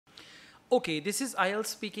Okay, this is IELTS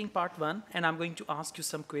speaking part 1, and I'm going to ask you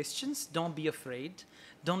some questions. Don't be afraid.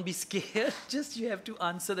 Don't be scared. Just you have to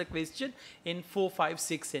answer the question in 4, 5,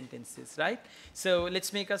 6 sentences, right? So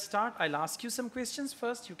let's make a start. I'll ask you some questions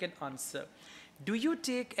first. You can answer. Do you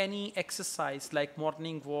take any exercise like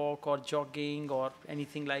morning walk or jogging or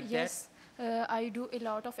anything like that? Yes, I do a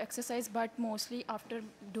lot of exercise, but mostly after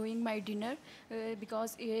doing my dinner,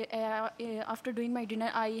 because after doing my dinner,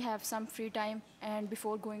 I have some free time, and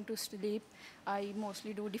before going to sleep, I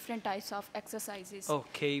mostly do different types of exercises.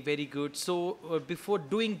 Okay, very good. So before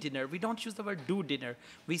doing dinner, we don't use the word do dinner.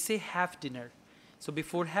 We say have dinner. So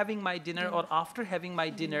before having my dinner or after having my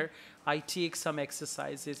dinner, I take some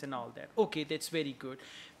exercises and all that. Okay, that's very good.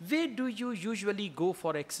 Where do you usually go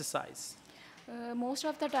for exercise? Most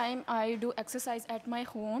of the time, I do exercise at my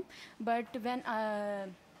home, but when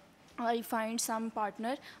I find some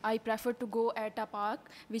partner, I prefer to go at a park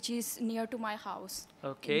which is near to my house in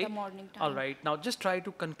Okay. the morning time. All right. Now just try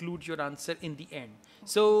to conclude your answer in the end.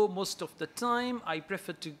 So most of the time I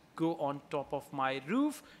prefer to go on top of my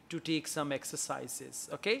roof to take some exercises.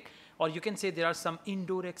 Okay. Or you can say there are some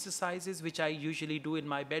indoor exercises which I usually do in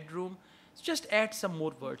my bedroom. So just add some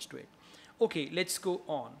more words to it. Okay. Let's go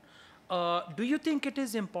on. Do you think it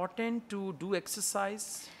is important to do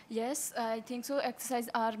exercise? Yes, I think so. Exercise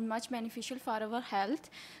are much beneficial for our health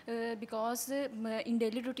because in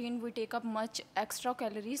daily routine we take up much extra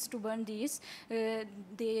calories to burn these.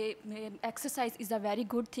 Exercise is a very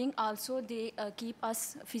good thing. Also, they keep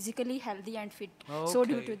us physically healthy and fit. So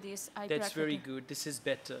due to this, I That's prefer very to. good. This is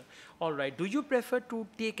better. All right. Do you prefer to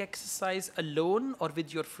take exercise alone or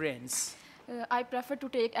with your friends? I prefer to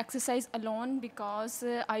take exercise alone because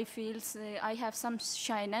I feel I have some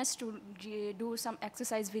shyness to do some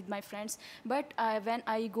exercise with my friends. But when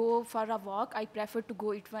I go for a walk, I prefer to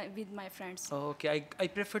go it with my friends. Okay, I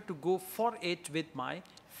prefer to go for it with my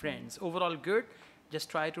friends. Overall, good. Just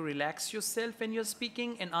try to relax yourself when you're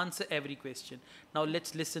speaking and answer every question. Now,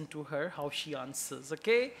 let's listen to her, how she answers,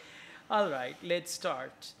 okay? All right, let's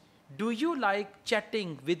start. Do you like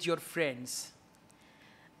chatting with your friends?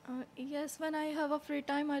 Yes, when I have a free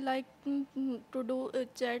time, I like to do a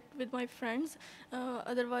chat with my friends.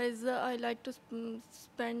 Otherwise, I like to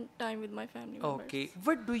spend time with my family members. Okay,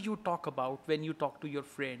 what do you talk about when you talk to your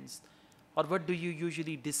friends? Or what do you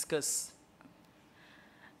usually discuss?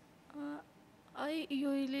 Uh, I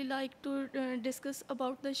usually like to discuss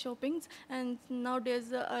about the shoppings, and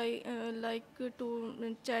nowadays I like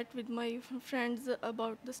to chat with my friends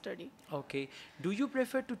about the study. Okay, do you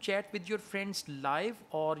prefer to chat with your friends live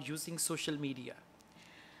or using social media?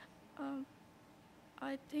 Um,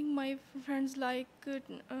 I think my friends like to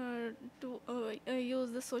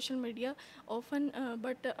use the social media often,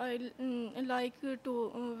 but I like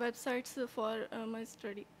to websites for my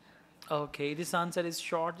study. Okay, this answer is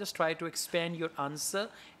short. Just try to expand your answer,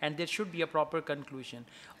 and there should be a proper conclusion.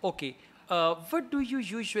 Okay, what do you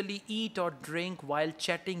usually eat or drink while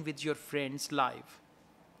chatting with your friends live?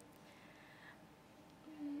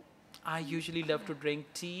 I usually love to drink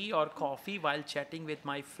tea or coffee while chatting with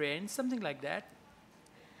my friends, something like that.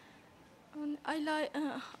 I like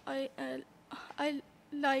I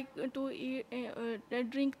like to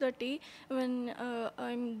drink the tea when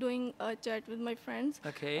I'm doing a chat with my friends.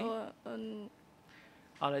 Okay. Um,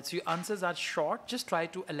 All right, so your answers are short. Just try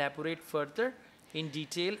to elaborate further in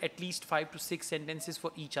detail, at least 5 to 6 sentences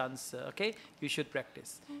for each answer. Okay, you should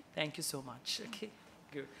practice. Thank you so much. Okay,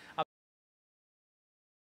 good.